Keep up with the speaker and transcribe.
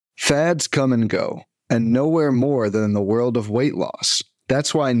Fads come and go, and nowhere more than in the world of weight loss.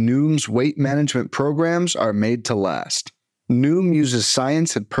 That's why Noom's weight management programs are made to last. Noom uses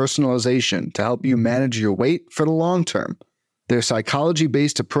science and personalization to help you manage your weight for the long term. Their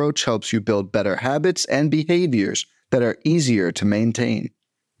psychology-based approach helps you build better habits and behaviors that are easier to maintain.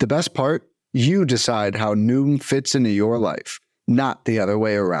 The best part? You decide how Noom fits into your life, not the other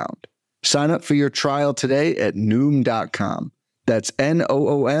way around. Sign up for your trial today at Noom.com. That's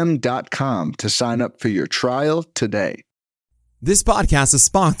Noom.com to sign up for your trial today. This podcast is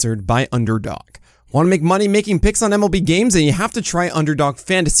sponsored by Underdog. Want to make money making picks on MLB games? And you have to try Underdog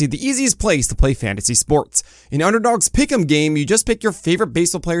Fantasy, the easiest place to play fantasy sports. In Underdog's Pick'em game, you just pick your favorite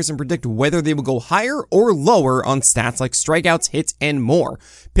baseball players and predict whether they will go higher or lower on stats like strikeouts, hits, and more.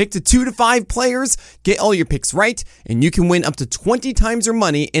 Pick to 2 to 5 players, get all your picks right, and you can win up to 20 times your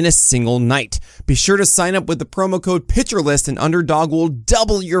money in a single night. Be sure to sign up with the promo code PitcherList, and Underdog will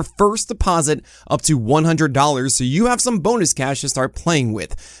double your first deposit up to $100, so you have some bonus cash to start playing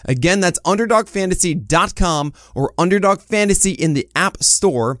with. Again, that's UnderdogFantasy.com or Underdog Fantasy in the App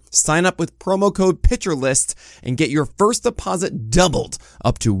Store. Sign up with promo code PitcherList and get your first deposit doubled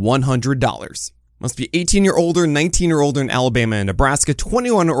up to $100. Must be 18 or older, 19 or older in Alabama and Nebraska,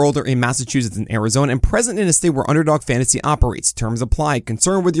 21 or older in Massachusetts and Arizona, and present in a state where Underdog Fantasy operates. Terms apply.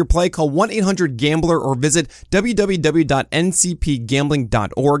 Concerned with your play? Call 1-800-GAMBLER or visit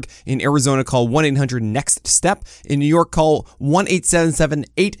www.ncpgambling.org. In Arizona, call 1-800-NEXT-STEP. In New York, call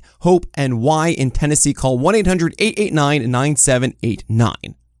 1-877-8-HOPE-NY. In Tennessee, call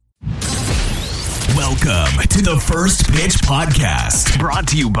 1-800-889-9789. Welcome to the First Pitch Podcast, brought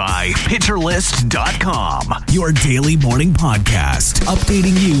to you by PitcherList.com, your daily morning podcast,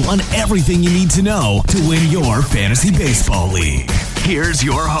 updating you on everything you need to know to win your fantasy baseball league. Here's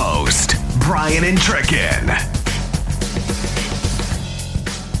your host, Brian Entrekin.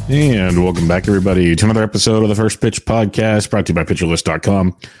 And welcome back, everybody, to another episode of the First Pitch Podcast, brought to you by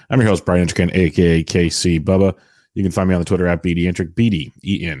PitcherList.com. I'm your host, Brian Entrekin, a.k.a. KC Bubba. You can find me on the Twitter at BDentrek,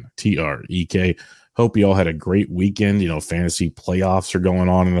 BDENTREK. Hope you all had a great weekend. You know, fantasy playoffs are going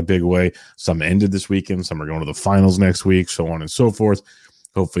on in a big way. Some ended this weekend. Some are going to the finals next week, so on and so forth.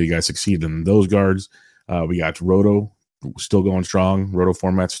 Hopefully you guys succeed in those guards. We got Roto still going strong. Roto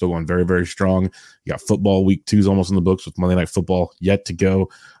format still going very, very strong. You got football. Week 2 is almost in the books with Monday Night Football yet to go.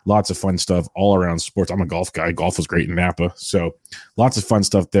 Lots of fun stuff all around sports. I'm a golf guy. Golf was great in Napa. So lots of fun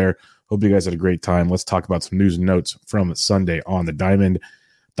stuff there. Hope you guys had a great time. Let's talk about some news and notes from Sunday on the Diamond.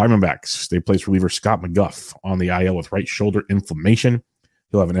 Diamondbacks, they placed reliever Scott McGough on the IL with right shoulder inflammation.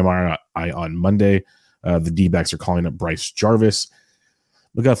 He'll have an MRI on Monday. The D-backs are calling up Bryce Jarvis.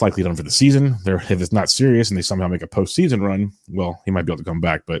 McGough likely done for the season. If it's not serious and they somehow make a postseason run, well, he might be able to come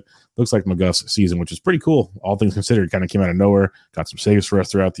back. But looks like McGough's season, which is pretty cool, all things considered, kind of came out of nowhere, got some saves for us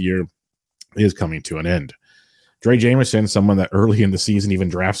throughout the year, is coming to an end. Drey Jameson, someone that early in the season, even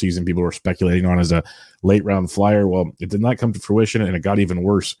draft season, people were speculating on as a late-round flyer. Well, it did not come to fruition, and it got even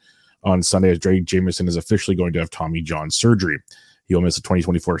worse on Sunday as Drey Jameson is officially going to have Tommy John surgery. He will miss the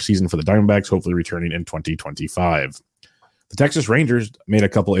 2024 season for the Diamondbacks, hopefully returning in 2025. The Texas Rangers made a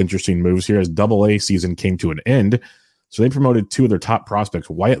couple interesting moves here as Double-A season came to an end. So they promoted 2 of their top prospects,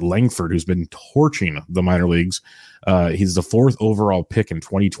 Wyatt Langford, who's been torching the minor leagues. He's the 4th overall pick in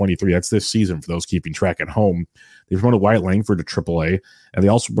 2023. That's this season for those keeping track at home. They promoted Wyatt Langford to AAA, and they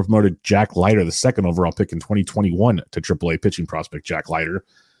also promoted Jack Leiter, the 2nd overall pick in 2021, to AAA pitching prospect Jack Leiter.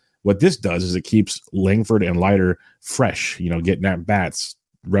 What this does is it keeps Langford and Leiter fresh, getting at bats,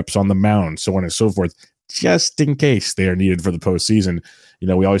 reps on the mound, so on and so forth, just in case they are needed for the postseason.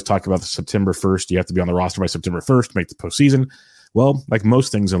 We always talk about the September 1st. You have to be on the roster by September 1st to make the postseason. Well, like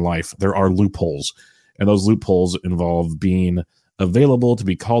most things in life, there are loopholes, and those loopholes involve being available to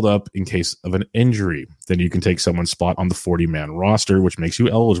be called up in case of an injury. Then you can take someone's spot on the 40-man roster, which makes you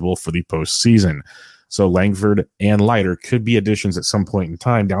eligible for the postseason. So Langford and Leiter could be additions at some point in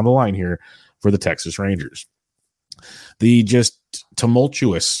time down the line here for the Texas Rangers. The just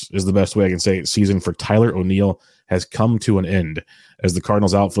tumultuous is the best way I can say it season for Tyler O'Neill has come to an end as the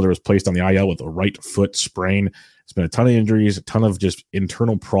Cardinals outfielder was placed on the IL with a right foot sprain. It's been a ton of injuries, a ton of just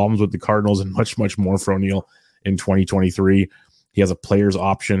internal problems with the Cardinals, and much, much more for O'Neill in 2023. He has a player's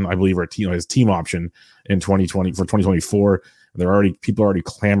option, I believe, or his team option in 2020 for 2024. People are already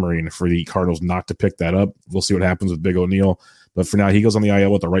clamoring for the Cardinals not to pick that up. We'll see what happens with Big O'Neill. But for now, he goes on the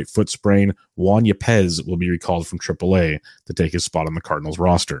IL with a right foot sprain. Juan Yepez will be recalled from AAA to take his spot on the Cardinals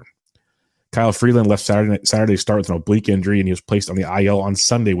roster. Kyle Freeland left Saturday start with an oblique injury, and he was placed on the IL on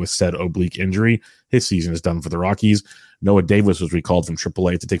Sunday with said oblique injury. His season is done for the Rockies. Noah Davis was recalled from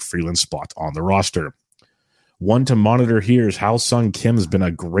AAA to take Freeland's spot on the roster. One to monitor here is Ha-Seong Kim has been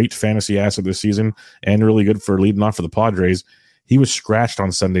a great fantasy asset this season and really good for leading off for the Padres. He was scratched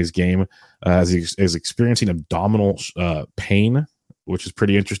on Sunday's game as he is experiencing abdominal pain, which is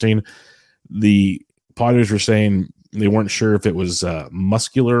pretty interesting. The Padres were saying they weren't sure if it was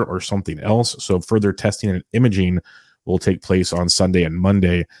muscular or something else, so further testing and imaging will take place on Sunday and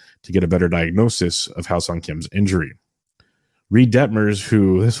Monday to get a better diagnosis of Ha-Seong Kim's injury. Reed Detmers,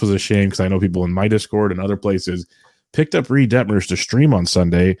 who this was a shame because I know people in my Discord and other places picked up Reed Detmers to stream on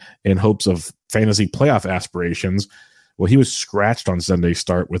Sunday in hopes of fantasy playoff aspirations. Well, he was scratched on Sunday's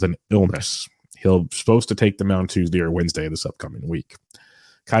start with an illness. He'll supposed to take the mound Tuesday or Wednesday this upcoming week.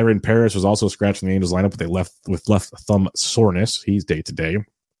 Kyron Paris was also scratched in the Angels lineup with left thumb soreness. He's day to day.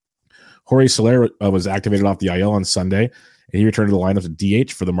 Jorge Soler was activated off the IL on Sunday, and he returned to the lineup to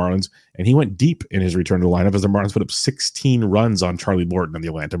DH for the Marlins, and he went deep in his return to the lineup as the Marlins put up 16 runs on Charlie Morton and the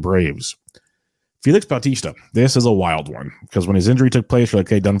Atlanta Braves. Felix Bautista, this is a wild one, because when his injury took place, you're like,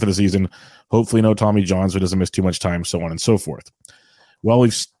 okay, done for the season. Hopefully no Tommy John, so he doesn't miss too much time, so on and so forth. Well,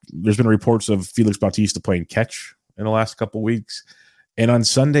 there's been reports of Felix Bautista playing catch in the last couple weeks, and on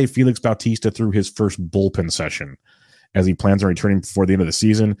Sunday, Felix Bautista threw his first bullpen session as he plans on returning before the end of the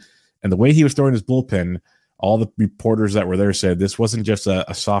season. And the way he was throwing his bullpen, all the reporters that were there said this wasn't just a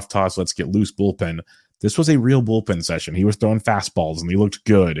soft toss, let's get loose bullpen. This was a real bullpen session. He was throwing fastballs, and he looked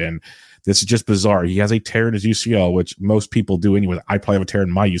good. And this is just bizarre. He has a tear in his UCL, which most people do anyway. I probably have a tear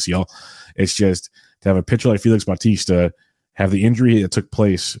in my UCL. It's just to have a pitcher like Felix Bautista have the injury that took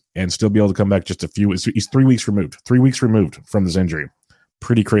place and still be able to come back just a few weeks. He's 3 weeks removed. 3 weeks removed from this injury.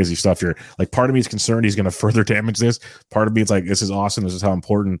 Pretty crazy stuff here. Like, part of me is concerned he's going to further damage this. Part of me is like, this is awesome. This is how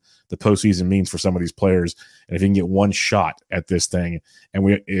important the postseason means for some of these players. And if you can get one shot at this thing,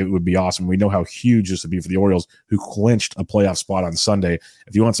 it would be awesome. We know how huge this would be for the Orioles, who clinched a playoff spot on Sunday.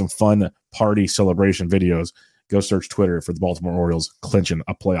 If you want some fun party celebration videos, go search Twitter for the Baltimore Orioles clinching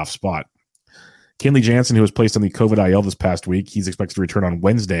a playoff spot. Kenley Jansen, who was placed on the COVID IL this past week, he's expected to return on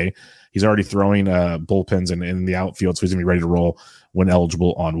Wednesday. He's already throwing bullpens in the outfield, so he's going to be ready to roll when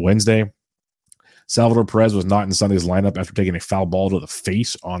eligible on Wednesday. Salvador Perez was not in Sunday's lineup after taking a foul ball to the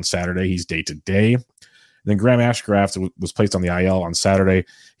face on Saturday. He's day-to-day. Then Graham Ashcraft was placed on the IL on Saturday.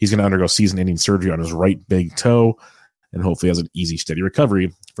 He's going to undergo season-ending surgery on his right big toe and hopefully has an easy, steady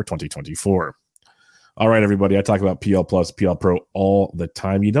recovery for 2024. All right, everybody. I talk about PL Plus, PL Pro all the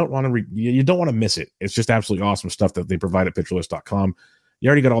time. You don't want to miss it. It's just absolutely awesome stuff that they provide at PitcherList.com. You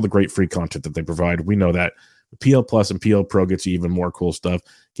already got all the great free content that they provide. We know that. PL Plus and PL Pro gets you even more cool stuff,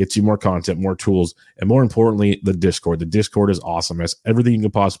 gets you more content, more tools, and more importantly, the Discord. The Discord is awesome. It has everything you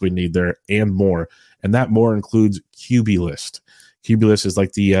can possibly need there and more. And that more includes QB-List. QB-List is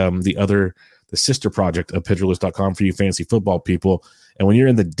like the sister project of PitcherList.com for you fantasy football people. And when you're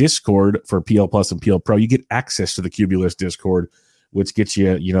in the Discord for PL Plus and PL Pro, you get access to the QB-List Discord, which gets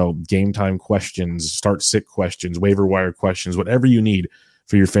you, game time questions, start-sit questions, waiver wire questions, whatever you need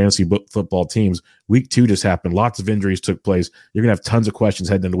for your fantasy football teams. Week 2 just happened. Lots of injuries took place. You're going to have tons of questions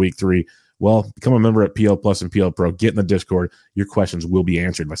heading into week 3. Well, become a member at PL Plus and PL Pro. Get in the Discord. Your questions will be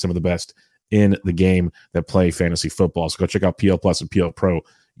answered by some of the best in the game that play fantasy football. So go check out PL Plus and PL Pro.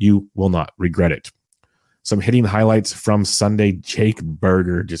 You will not regret it. Some hitting highlights from Sunday. Jake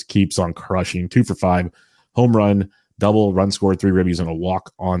Burger just keeps on crushing. 2 for 5. Home run, double, run scored, 3 ribbies, and a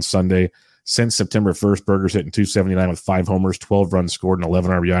walk on Sunday. Since September 1st, Burger's hitting .279 with 5 homers, 12 runs scored, and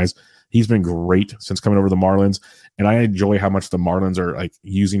 11 RBIs. He's been great since coming over to the Marlins, and I enjoy how much the Marlins are like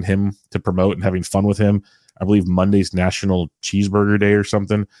using him to promote and having fun with him. I believe Monday's National Cheeseburger Day or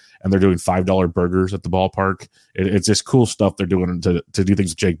something, and they're doing $5 burgers at the ballpark. It's just cool stuff they're doing to do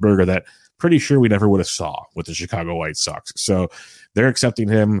things with Jake Burger that pretty sure we never would have saw with the Chicago White Sox. So they're accepting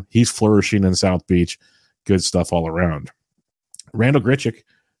him. He's flourishing in South Beach. Good stuff all around. Randall Grichuk,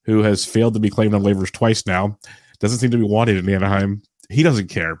 who has failed to be claimed on waivers twice now, doesn't seem to be wanted in Anaheim. He doesn't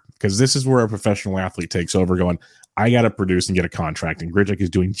care, because this is where a professional athlete takes over going, I got to produce and get a contract, and Grichuk is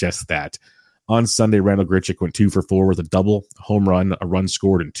doing just that. On Sunday, Randall Grichuk went 2 for 4 with a double, a home run, a run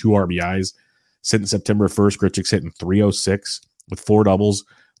scored, and 2 RBIs. Since September 1st, Grichuk's hitting .306 with 4 doubles,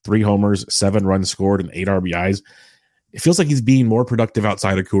 3 homers, 7 runs scored, and 8 RBIs. It feels like he's being more productive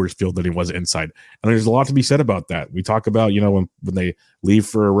outside of Coors Field than he was inside. And there's a lot to be said about that. We talk about, when they leave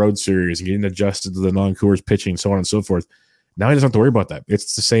for a road series and getting adjusted to the non-Coors pitching, so on and so forth. Now he doesn't have to worry about that.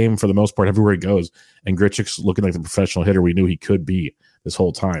 It's the same for the most part everywhere he goes. And Grichuk's looking like the professional hitter we knew he could be this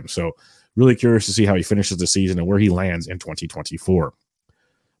whole time. So really curious to see how he finishes the season and where he lands in 2024.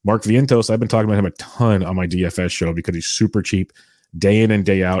 Mark Vientos, I've been talking about him a ton on my DFS show because he's super cheap, day in and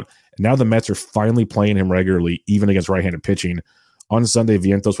day out. And now the Mets are finally playing him regularly, even against right-handed pitching. On Sunday,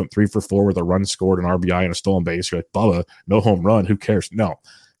 Vientos went 3 for 4 with a run scored, an RBI, and a stolen base. You're like, Bubba, no home run. Who cares? No.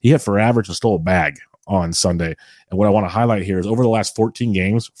 He hit for average and stole a bag on Sunday. And what I want to highlight here is over the last 14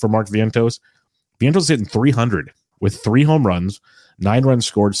 games for Mark Vientos hitting 300 with 3 home runs, 9 runs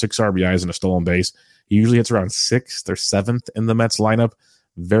scored, 6 RBIs, and a stolen base. He usually hits around 6th or 7th in the Mets lineup.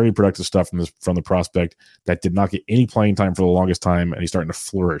 Very productive stuff from the prospect that did not get any playing time for the longest time, and he's starting to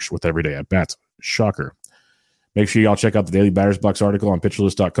flourish with everyday at-bats. Shocker. Make sure y'all check out the Daily Batters Box article on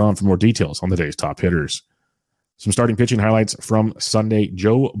PitcherList.com for more details on the day's top hitters. Some starting pitching highlights from Sunday.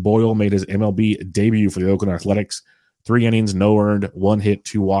 Joe Boyle made his MLB debut for the Oakland Athletics. 3 innings, no earned, 1 hit,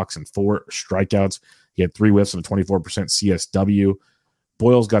 2 walks, and 4 strikeouts. He had 3 whiffs and a 24% CSW.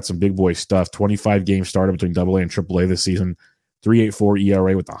 Boyle's got some big boy stuff. 25 games started between AA and AAA this season. 3.84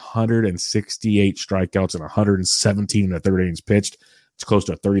 ERA with 168 strikeouts and 117 in the third innings pitched. It's close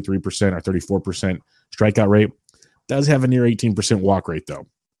to a 33% or 34% strikeout rate. Does have a near 18% walk rate, though.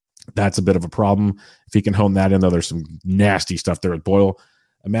 That's a bit of a problem. If he can hone that in, though, there's some nasty stuff there with Boyle.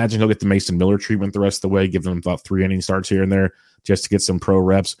 Imagine he'll get the Mason Miller treatment the rest of the way, give him about 3 inning starts here and there just to get some pro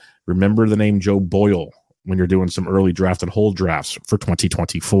reps. Remember the name Joe Boyle when you're doing some early draft and hold drafts for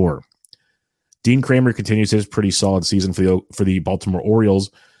 2024. Dean Kramer continues his pretty solid season for the Baltimore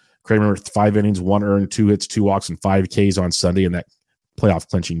Orioles. Kramer, 5 innings, 1 earned, 2 hits, 2 walks, and 5 Ks on Sunday in that playoff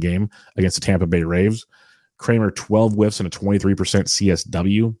clinching game against the Tampa Bay Rays. Kramer, 12 whiffs and a 23%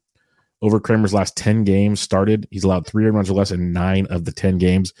 CSW. Over Kramer's last 10 games started, he's allowed 3 earned runs or less in 9 of the 10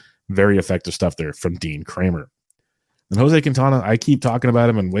 games. Very effective stuff there from Dean Kramer. And Jose Quintana, I keep talking about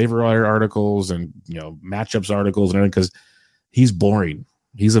him in waiver wire articles and matchups articles and everything because he's boring.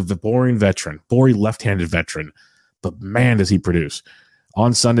 He's a boring veteran, boring left-handed veteran, but man, does he produce.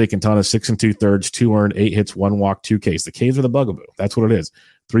 On Sunday, Quintana 6 2/3, 2 earned, 8 hits, 1 walk, 2 Ks. The Ks are the bugaboo. That's what it is.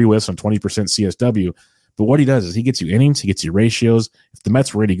 3 whiffs on 20% CSW. But what he does is he gets you innings, he gets you ratios. If the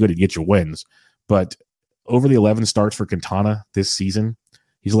Mets were really good, he'd get you wins. But over the 11 starts for Quintana this season,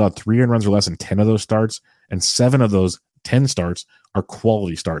 he's allowed 3 earned runs or less in 10 of those starts, and 7 of those 10 starts are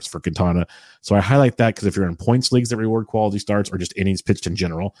quality starts for Quintana. So I highlight that because if you're in points leagues that reward quality starts or just innings pitched in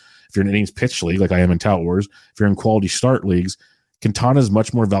general, if you're in an innings pitch league like I am in Tout Wars, if you're in quality start leagues, Quintana is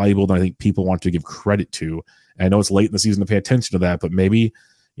much more valuable than I think people want to give credit to. And I know it's late in the season to pay attention to that, but maybe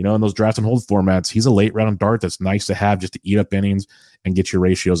in those draft and hold formats, he's a late round dart that's nice to have just to eat up innings and get your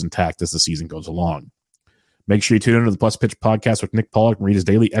ratios intact as the season goes along. Make sure you tune into the Plus Pitch podcast with Nick Pollock and read his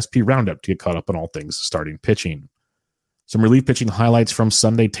daily SP Roundup to get caught up on all things starting pitching. Some relief pitching highlights from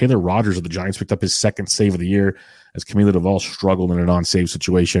Sunday. Taylor Rogers of the Giants picked up his 2nd save of the year as Camilo Duvall struggled in a non-save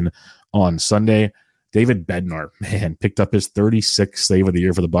situation on Sunday. David Bednar, picked up his 36th save of the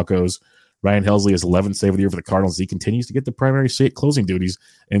year for the Buccos. Ryan Helsley is 11th save of the year for the Cardinals. He continues to get the primary closing duties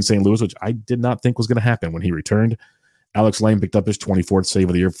in St. Louis, which I did not think was going to happen when he returned. Alex Lane picked up his 24th save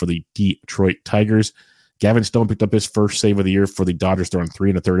of the year for the Detroit Tigers. Gavin Stone picked up his 1st save of the year for the Dodgers, throwing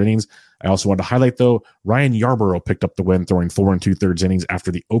 3 1/3 innings. I also wanted to highlight, though, Ryan Yarbrough picked up the win, throwing 4 2/3 innings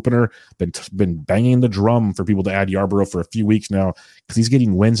after the opener. Been banging the drum for people to add Yarbrough for a few weeks now because he's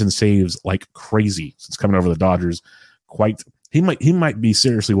getting wins and saves like crazy since coming over the Dodgers. He might be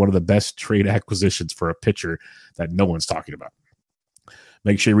seriously one of the best trade acquisitions for a pitcher that no one's talking about.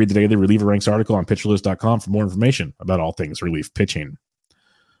 Make sure you read the daily reliever ranks article on PitcherList.com for more information about all things relief pitching.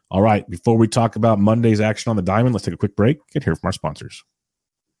 All right, before we talk about Monday's action on the diamond, let's take a quick break and hear from our sponsors.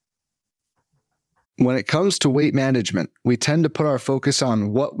 When it comes to weight management, we tend to put our focus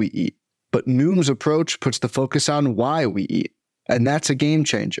on what we eat, but Noom's approach puts the focus on why we eat, and that's a game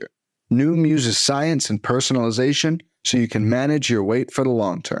changer. Noom uses science and personalization so you can manage your weight for the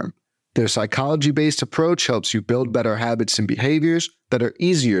long term. Their psychology-based approach helps you build better habits and behaviors that are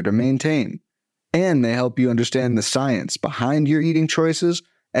easier to maintain. And they help you understand the science behind your eating choices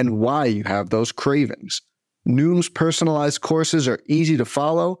and why you have those cravings. Noom's personalized courses are easy to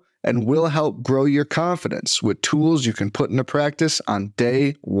follow and will help grow your confidence with tools you can put into practice on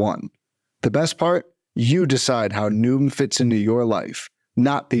day one. The best part? You decide how Noom fits into your life,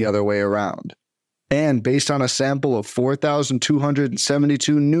 not the other way around. And based on a sample of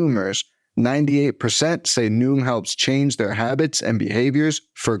 4,272 Noomers, 98% say Noom helps change their habits and behaviors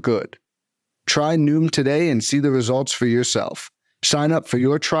for good. Try Noom today and see the results for yourself. Sign up for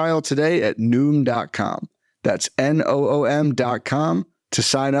your trial today at Noom.com. That's Noom.com to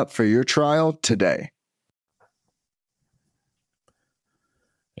sign up for your trial today.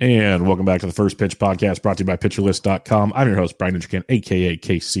 And welcome back to the First Pitch Podcast brought to you by PitcherList.com. I'm your host, Brian Intrican, a.k.a.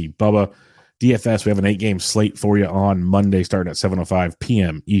 KC Bubba. DFS, we have an 8-game slate for you on Monday starting at 7:05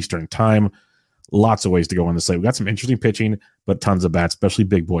 p.m. Eastern Time. Lots of ways to go on the slate. We got some interesting pitching, but tons of bats, especially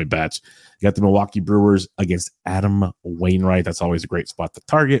big boy bats. You got the Milwaukee Brewers against Adam Wainwright. That's always a great spot to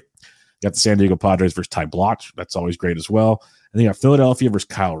target. You got the San Diego Padres versus Ty Bloch. That's always great as well. And then you got Philadelphia versus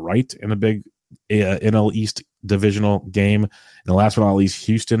Kyle Wright in a big NL East divisional game. And the last but not least,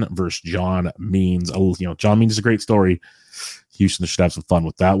 Houston versus John Means. John Means is a great story. Houston should have some fun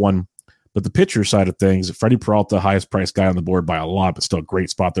with that one. But the pitcher side of things, Freddie Peralta, highest priced guy on the board by a lot, but still a great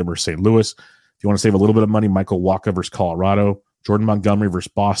spot there versus St. Louis. If you want to save a little bit of money, Michael Wacha versus Colorado, Jordan Montgomery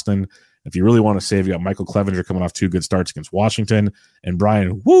versus Boston. If you really want to save, you got Michael Clevenger coming off 2 good starts against Washington, and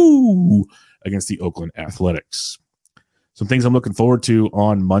Brian Woo against the Oakland Athletics. Some things I'm looking forward to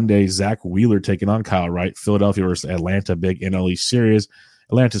on Monday: Zach Wheeler taking on Kyle Wright, Philadelphia versus Atlanta, big NL East series.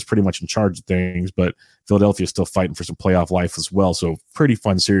 Atlanta's pretty much in charge of things, but Philadelphia is still fighting for some playoff life as well. So pretty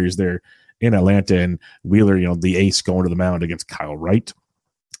fun series there in Atlanta, and Wheeler, the ace going to the mound against Kyle Wright.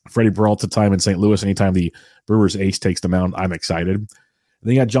 Freddie Peralta time in St. Louis. Anytime the Brewers ace takes the mound, I'm excited. And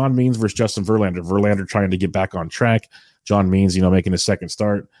then you got John Means versus Justin Verlander. Verlander trying to get back on track. John Means, making his second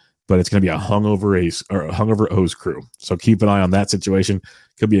start, but it's going to be a hungover O's crew. So keep an eye on that situation.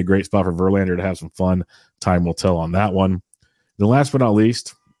 Could be a great spot for Verlander to have some fun. Time will tell on that one. The last but not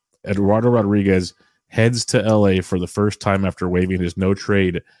least, Eduardo Rodriguez heads to LA for the first time after waiving his no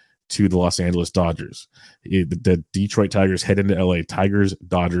trade to the Los Angeles Dodgers. The Detroit Tigers head into LA. Tigers,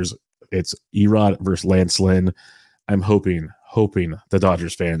 Dodgers. It's Erod versus Lance Lynn. I'm hoping the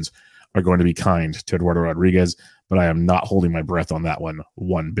Dodgers fans are going to be kind to Eduardo Rodriguez, but I am not holding my breath on that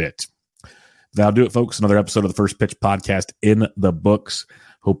one bit. That'll do it, folks. Another episode of the First Pitch Podcast in the books.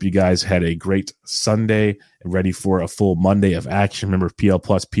 Hope you guys had a great Sunday and ready for a full Monday of action. Remember, PL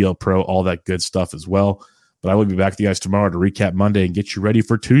Plus, PL Pro, all that good stuff as well. But I will be back with you guys tomorrow to recap Monday and get you ready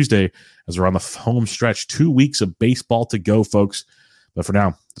for Tuesday as we're on the home stretch. 2 weeks of baseball to go, folks. But for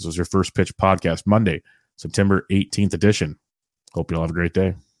now, this was your First Pitch Podcast, Monday, September 18th edition. Hope you all have a great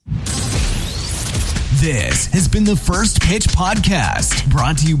day. This has been the First Pitch Podcast,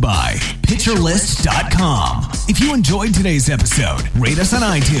 brought to you by PitcherList.com. If you enjoyed today's episode, rate us on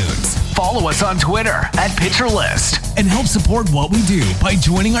iTunes, follow us on Twitter @PitcherList, and help support what we do by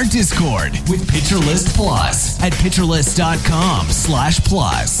joining our Discord with PitcherList Plus at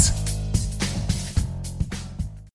PitcherList.com/plus.